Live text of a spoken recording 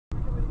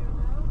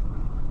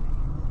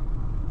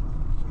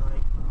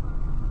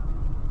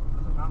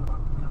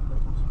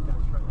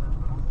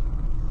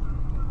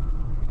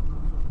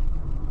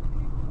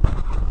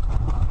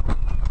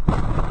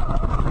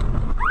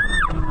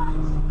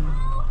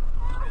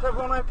Is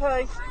everyone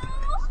okay?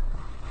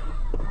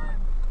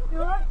 You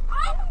alright?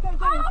 Go,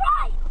 dude.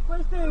 Alright!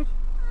 Where's dude?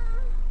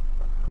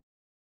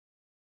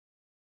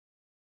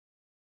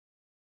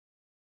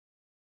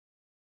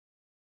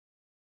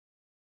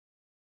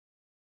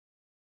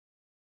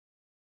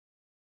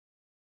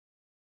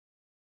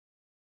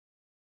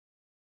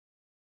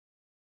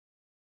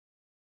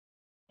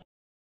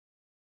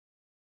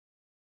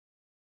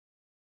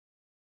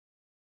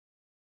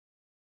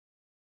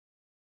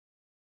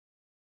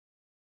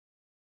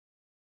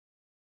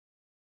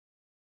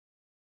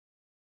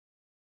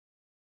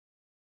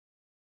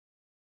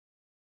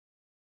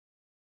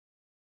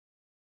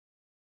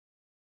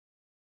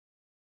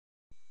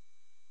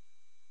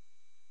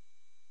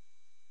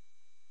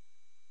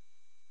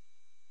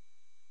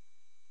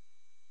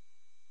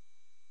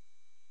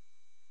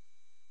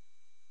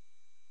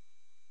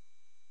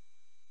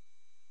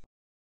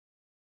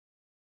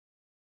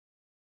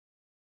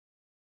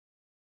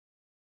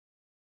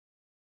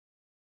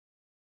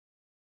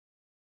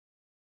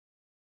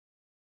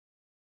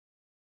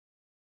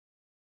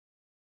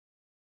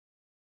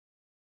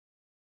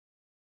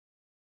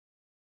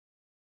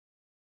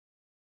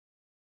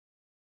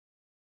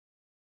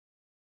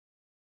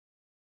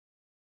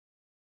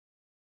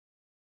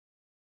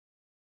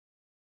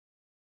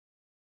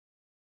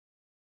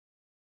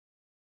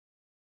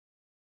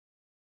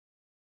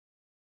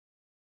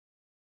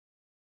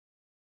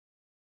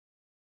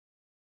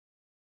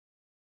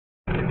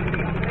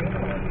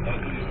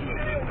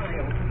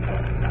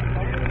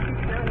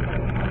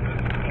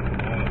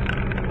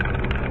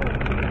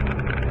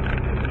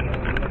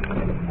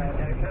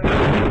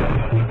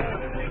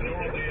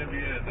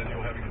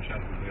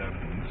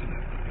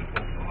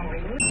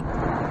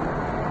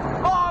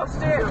 Oh,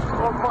 Steve!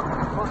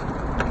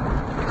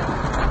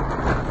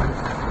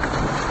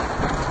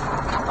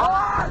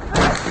 Oh,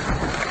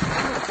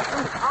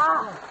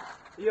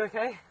 are you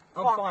okay?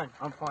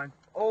 I'm fine.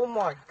 Oh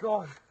my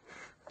god.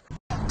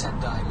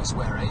 Tendai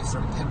Muswere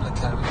from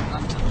Pimlico in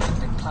London had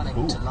been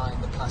planning to line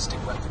the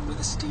plastic weapon with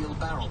a steel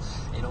barrel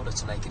in order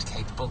to make it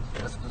capable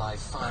of live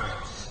firing.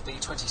 The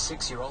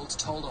 26-year-old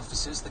told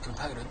officers the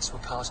components were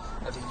part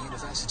of a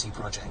university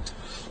project.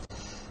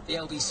 The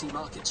LBC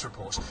Markets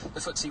report, the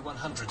FTSE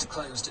 100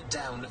 closed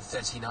down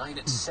 39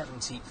 at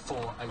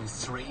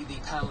 74.03. The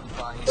pound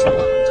buys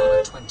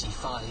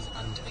 $1.25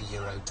 and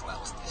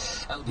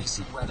 €1.12.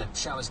 LBC weather,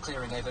 showers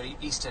clearing over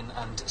eastern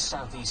and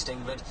southeast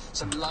England.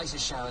 Some lighter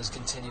showers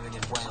continuing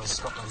in Wales,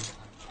 Scotland.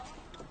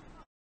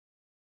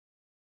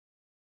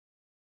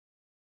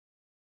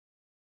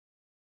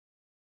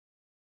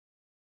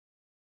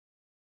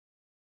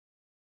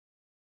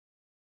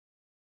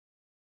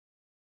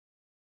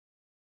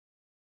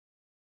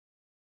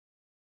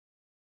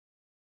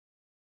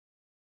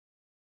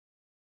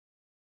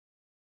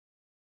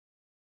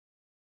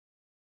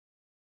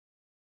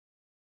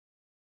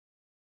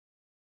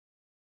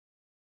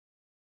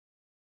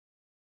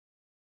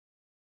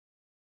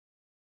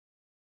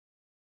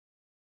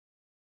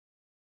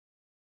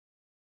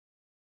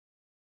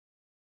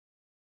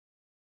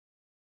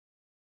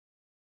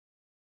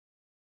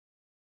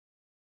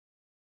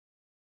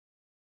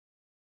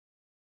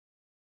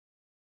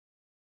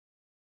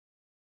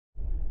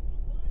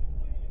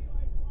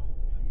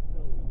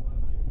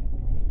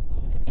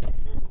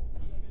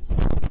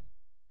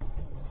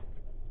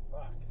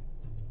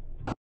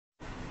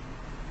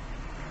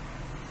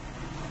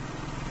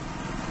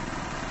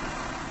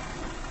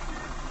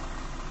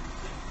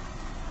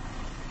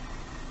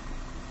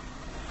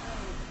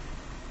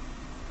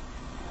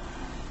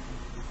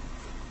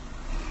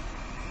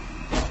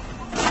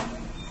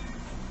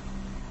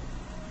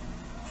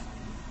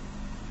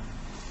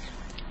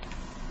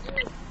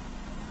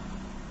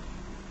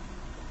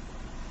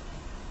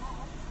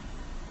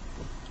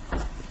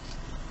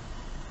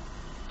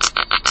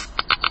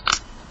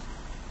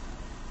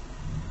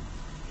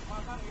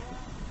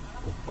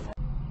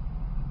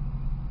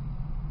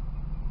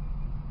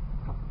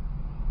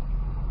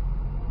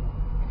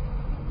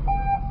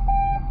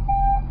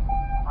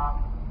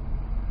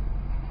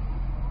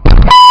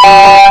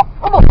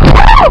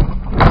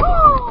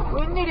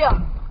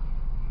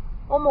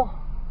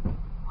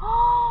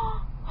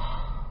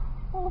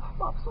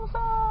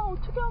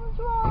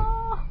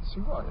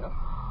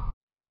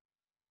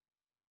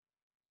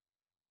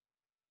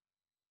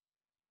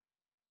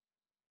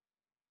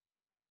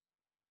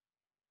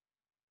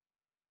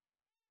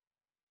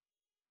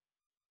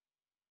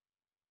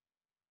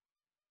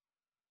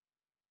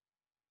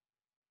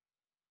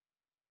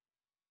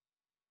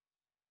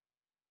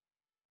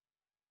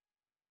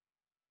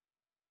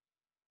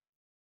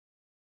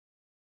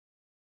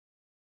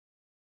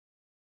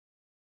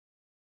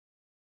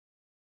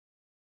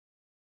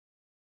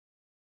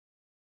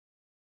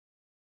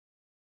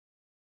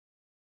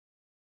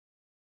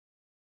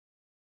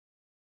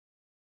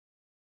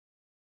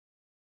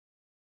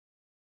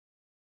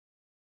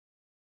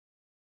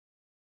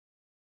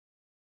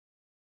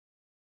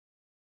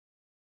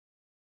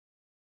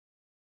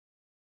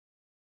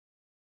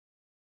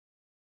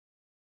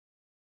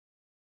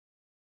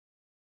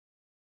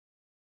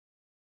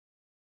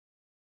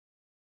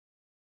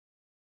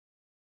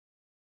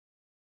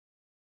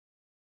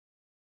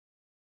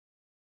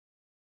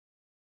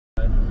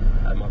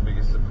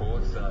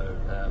 support, so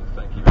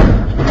thank you very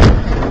much.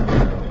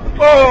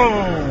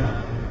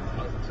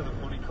 To the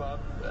footy club,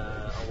 I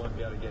won't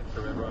be able to get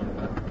through everyone,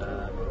 but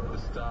the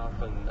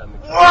staff and the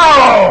coach,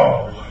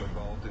 everyone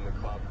involved in the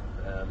club,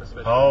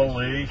 especially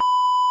Holy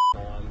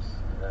times.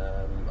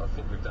 I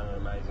think we've done an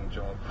amazing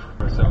job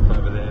for herself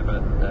over there,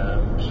 but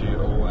she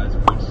always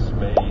puts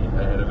me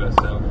ahead of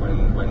herself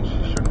when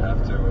she shouldn't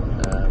have to,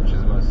 and she's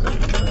the most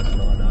selfish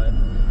person I know,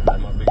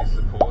 and my biggest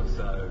support,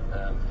 so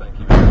thank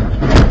you very much.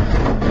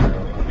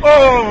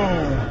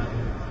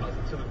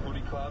 To the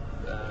footy club,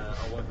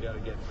 I won't be able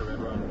to get through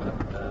everyone,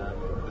 but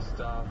the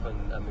staff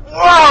and the coach,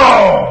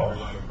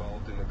 everyone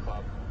involved in the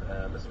club,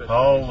 especially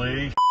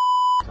Holy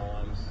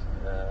times.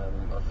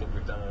 I think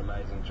we've done an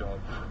amazing job.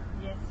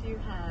 Yes, you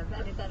have.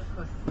 And that, of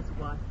course, is his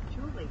wife,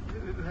 Julie.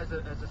 Who has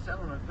a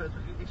salon on first.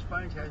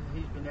 Explains how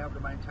he's been able to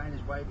maintain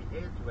his wavy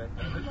hair throughout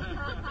COVID.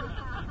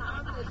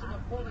 Aren't there some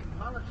appalling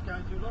mullets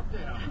going through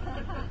lockdown? He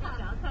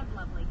does have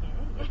lovely hair.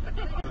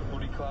 The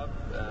footy club,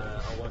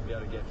 I won't be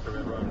able to get through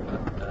everyone,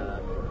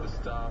 but the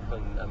staff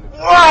and the coach,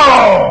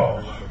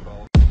 everyone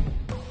involved.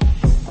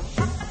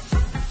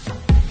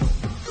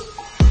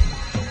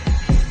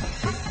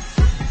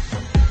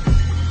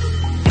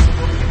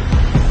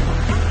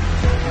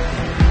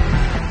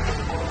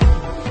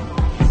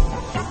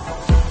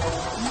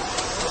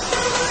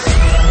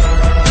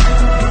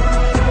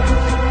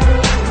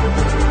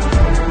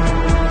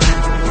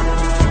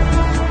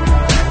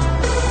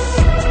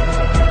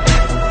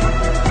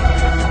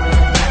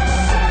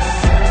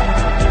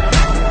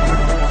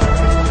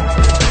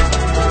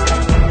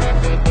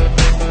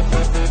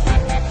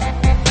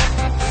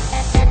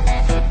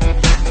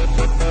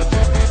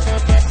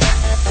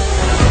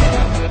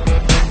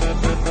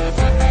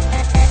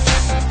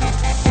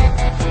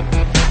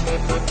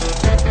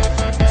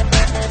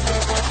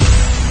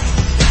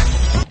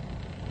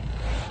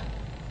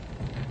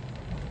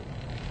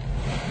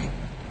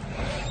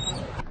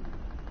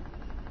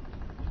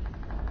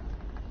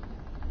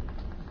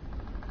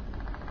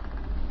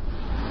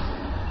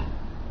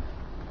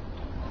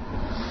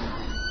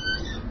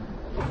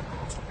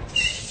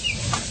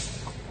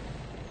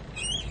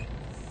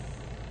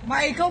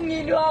 Mày không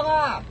nhìn được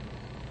à?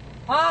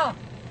 Hả?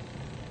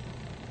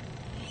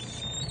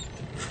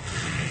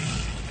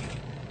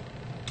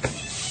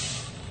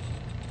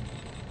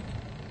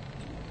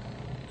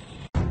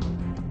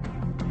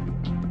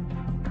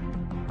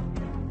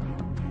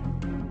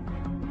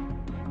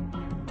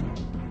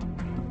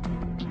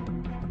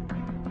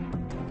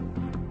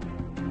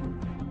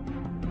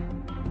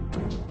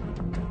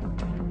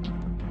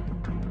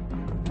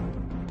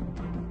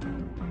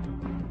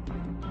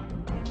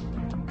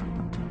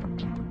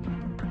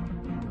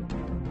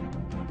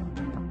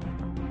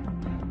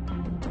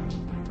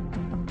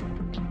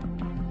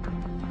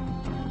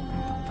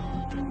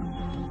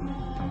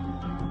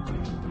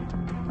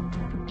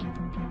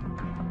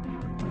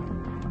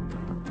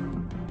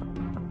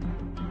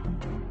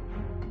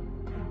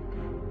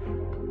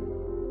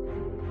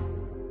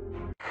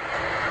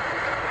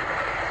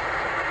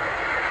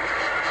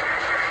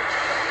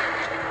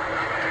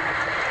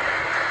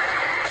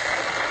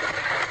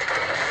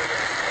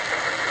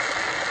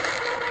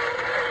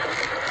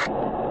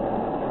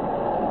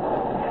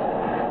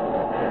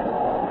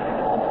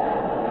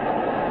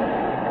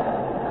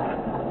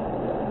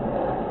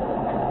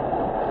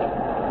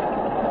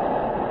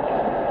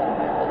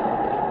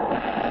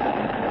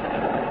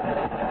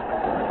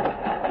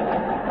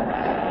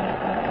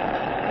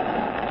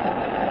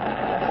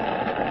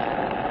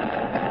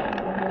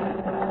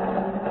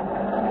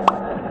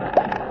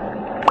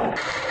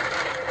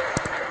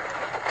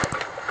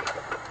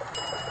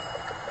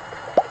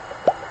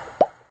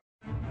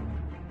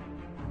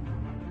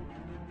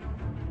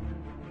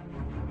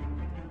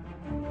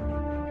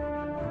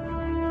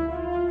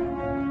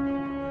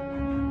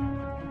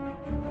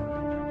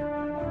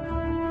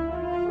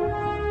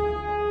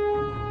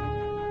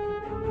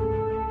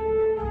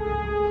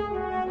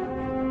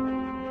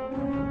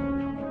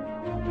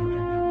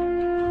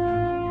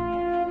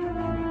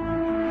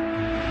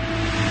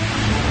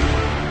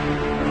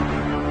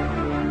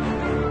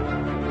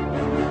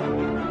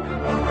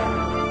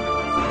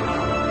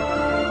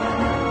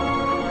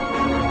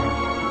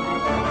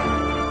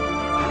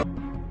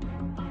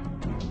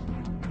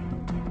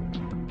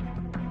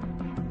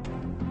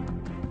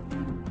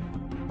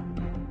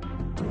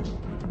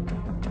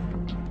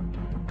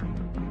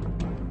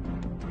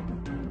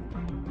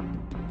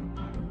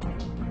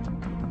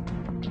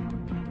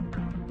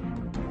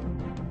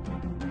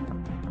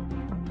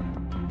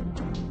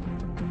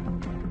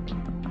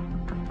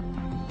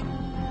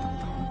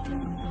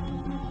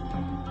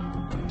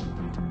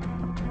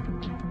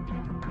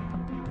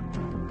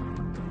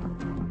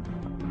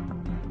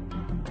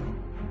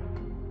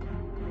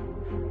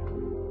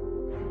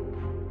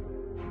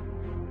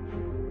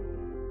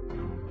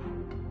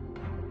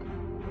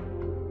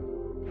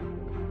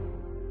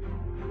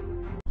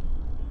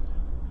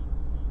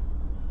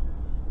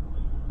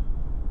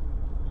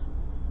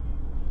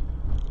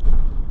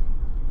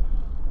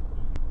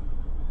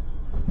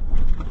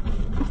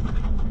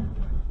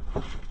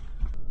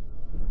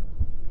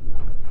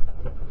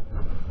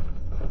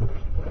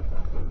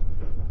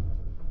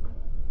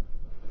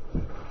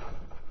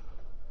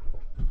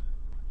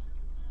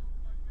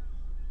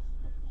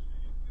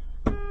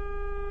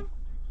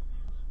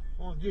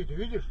 Где ты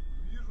видишь?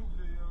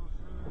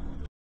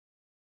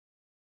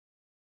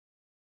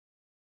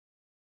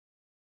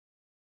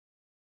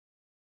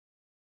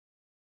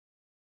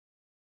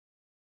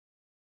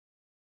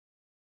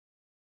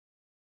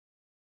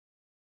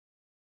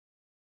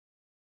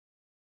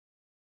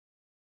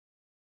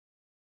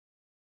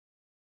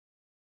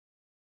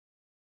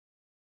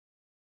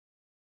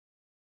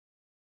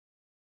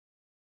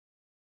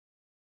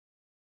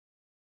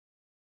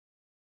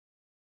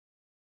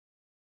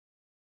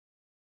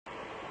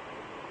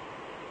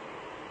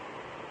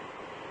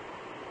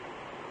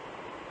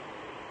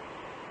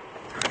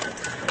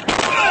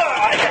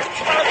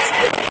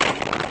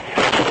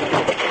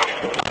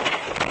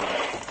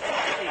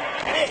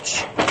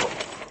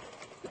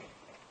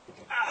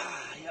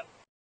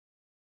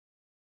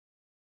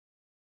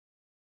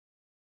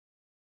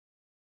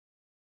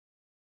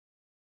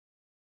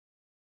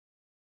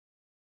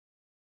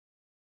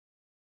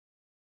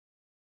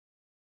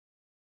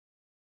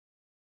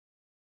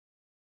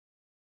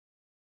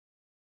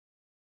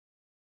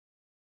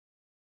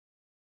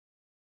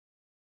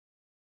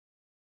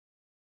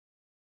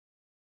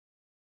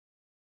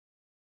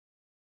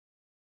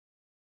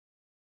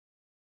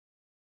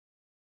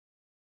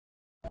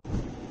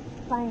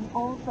 Playing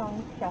all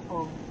songs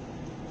shuffle.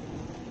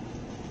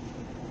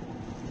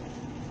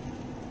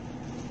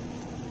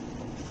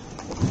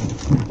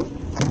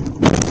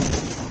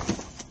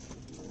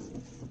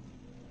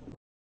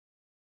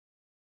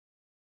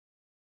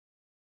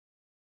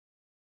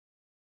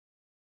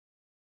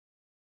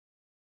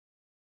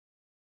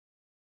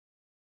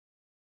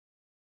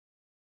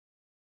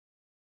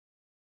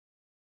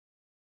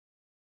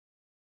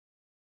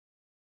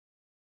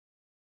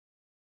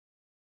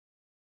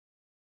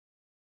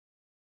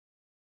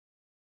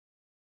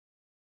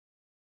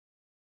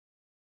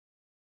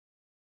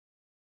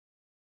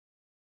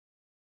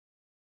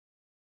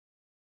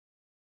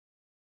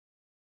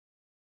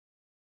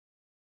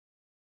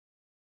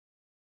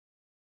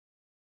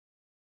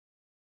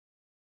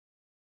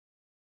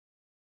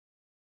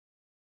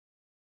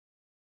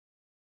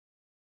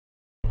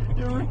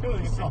 You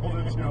really sold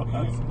it to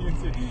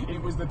us.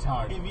 It was the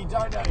toe. If you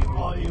don't know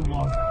what it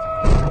was,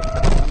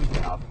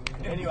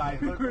 anyway,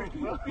 we'll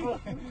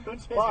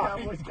check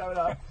out what's coming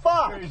up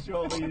very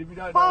shortly. And if you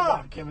don't know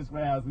about Chemist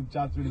Warehouse and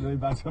Chats with $1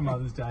 million for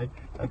Mother's Day,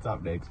 that's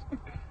up next.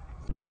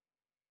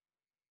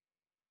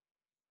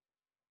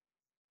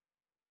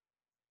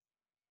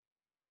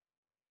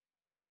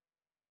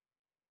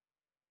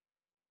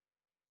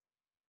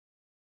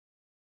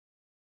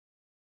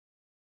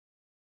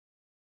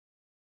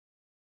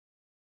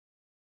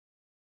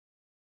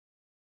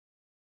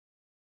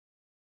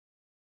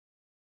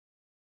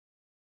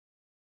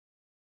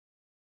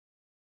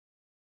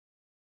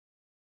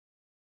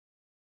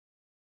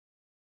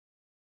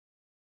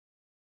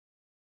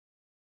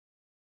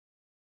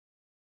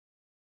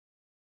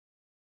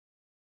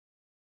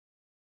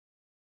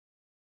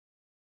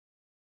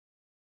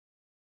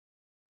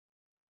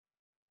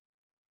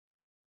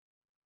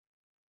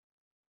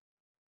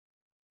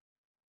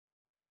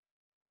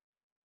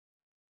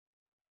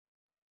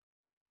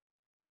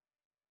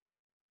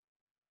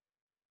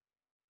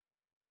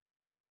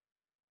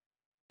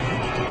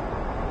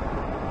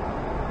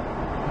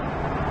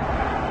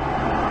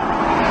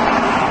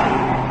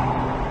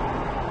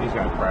 She's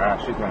gonna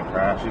crash, she's gonna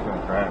crash, she's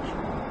gonna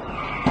crash.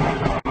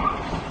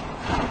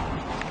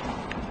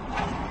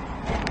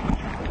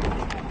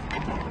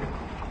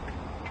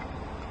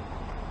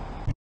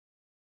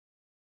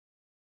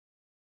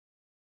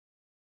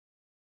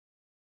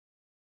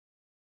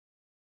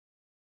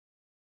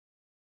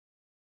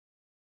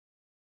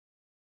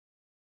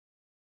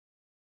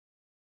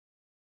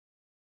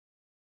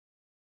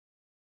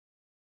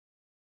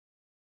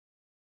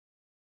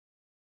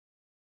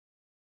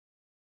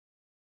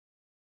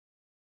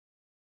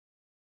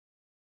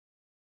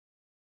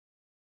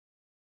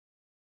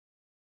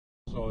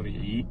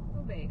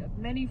 Of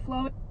many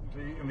flowing.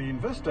 In the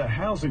investor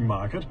housing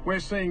market, we're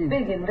seeing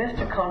Big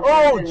investor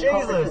confidence in Jesus.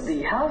 profits of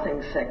the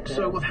housing sector.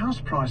 so with house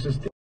prices.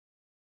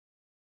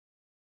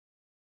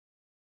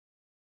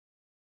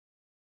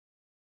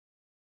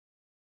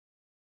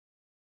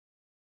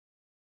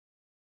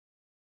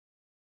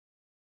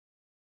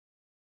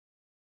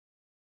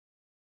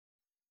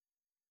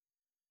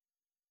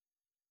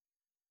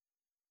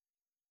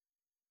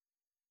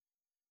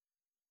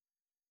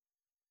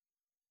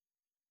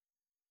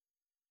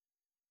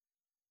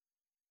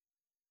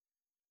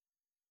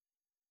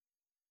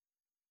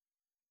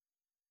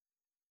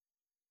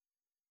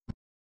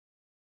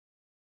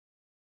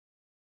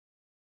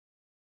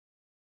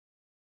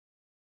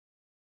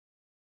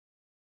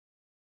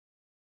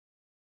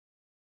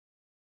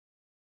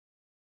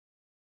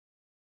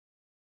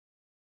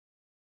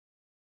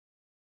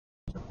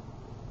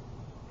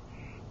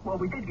 Well,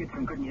 we did get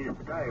some good news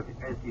today,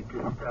 as you've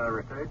just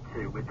referred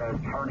to, with those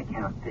current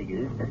account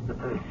figures. That's the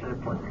first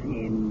surplus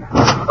in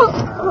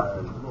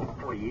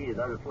 40 years,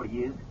 over 40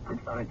 years, since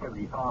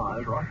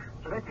 1975. Right.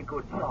 So that's a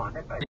good sign.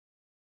 That's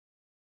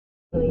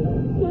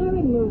Here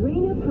in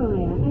Sabrina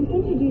Pryor and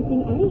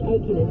introducing Annie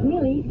Aiken as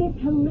Millie, this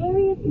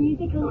hilarious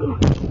musical is...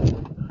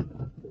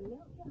 Melt your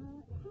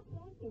heart, tap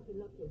that into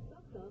knock your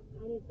socks off,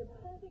 and is the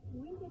perfect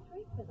winter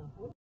treat for the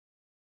whole...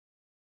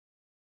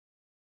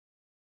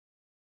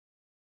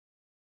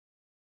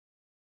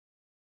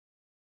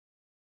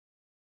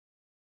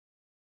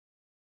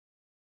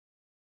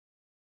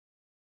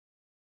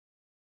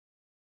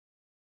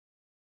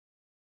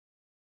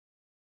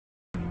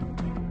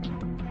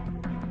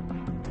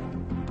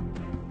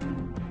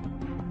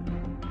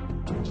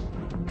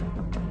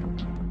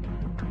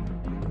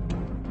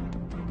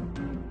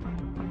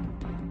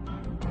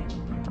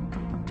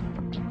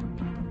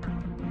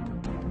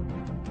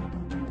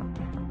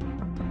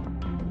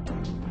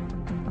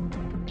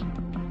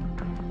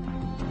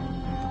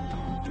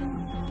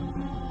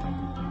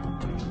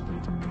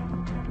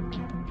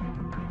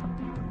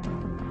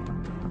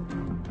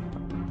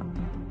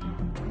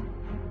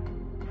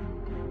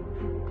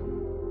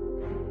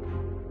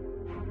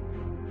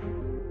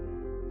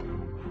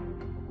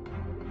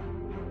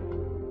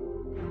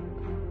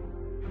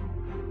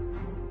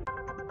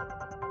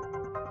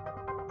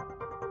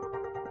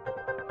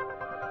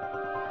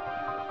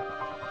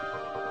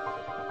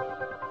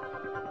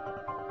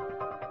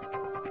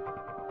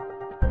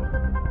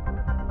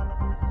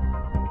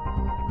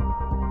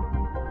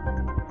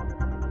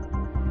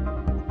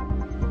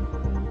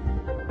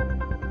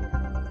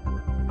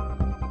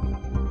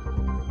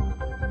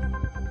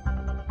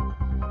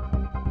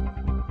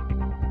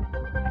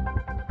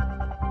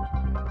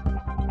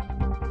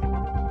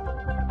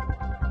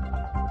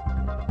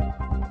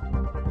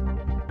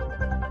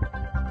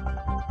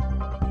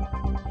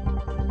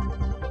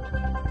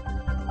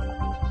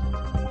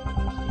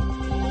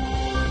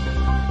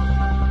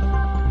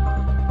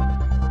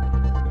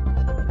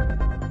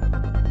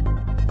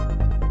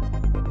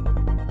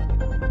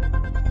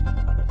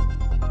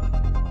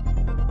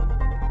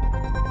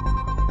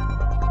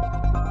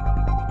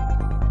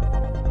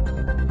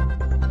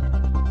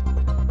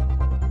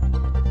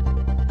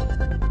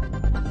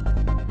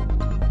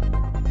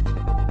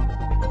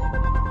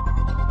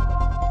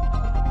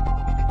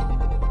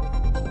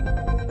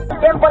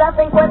 Tiempo las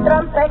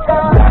encuentran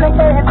secas, me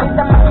quedé sin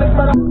más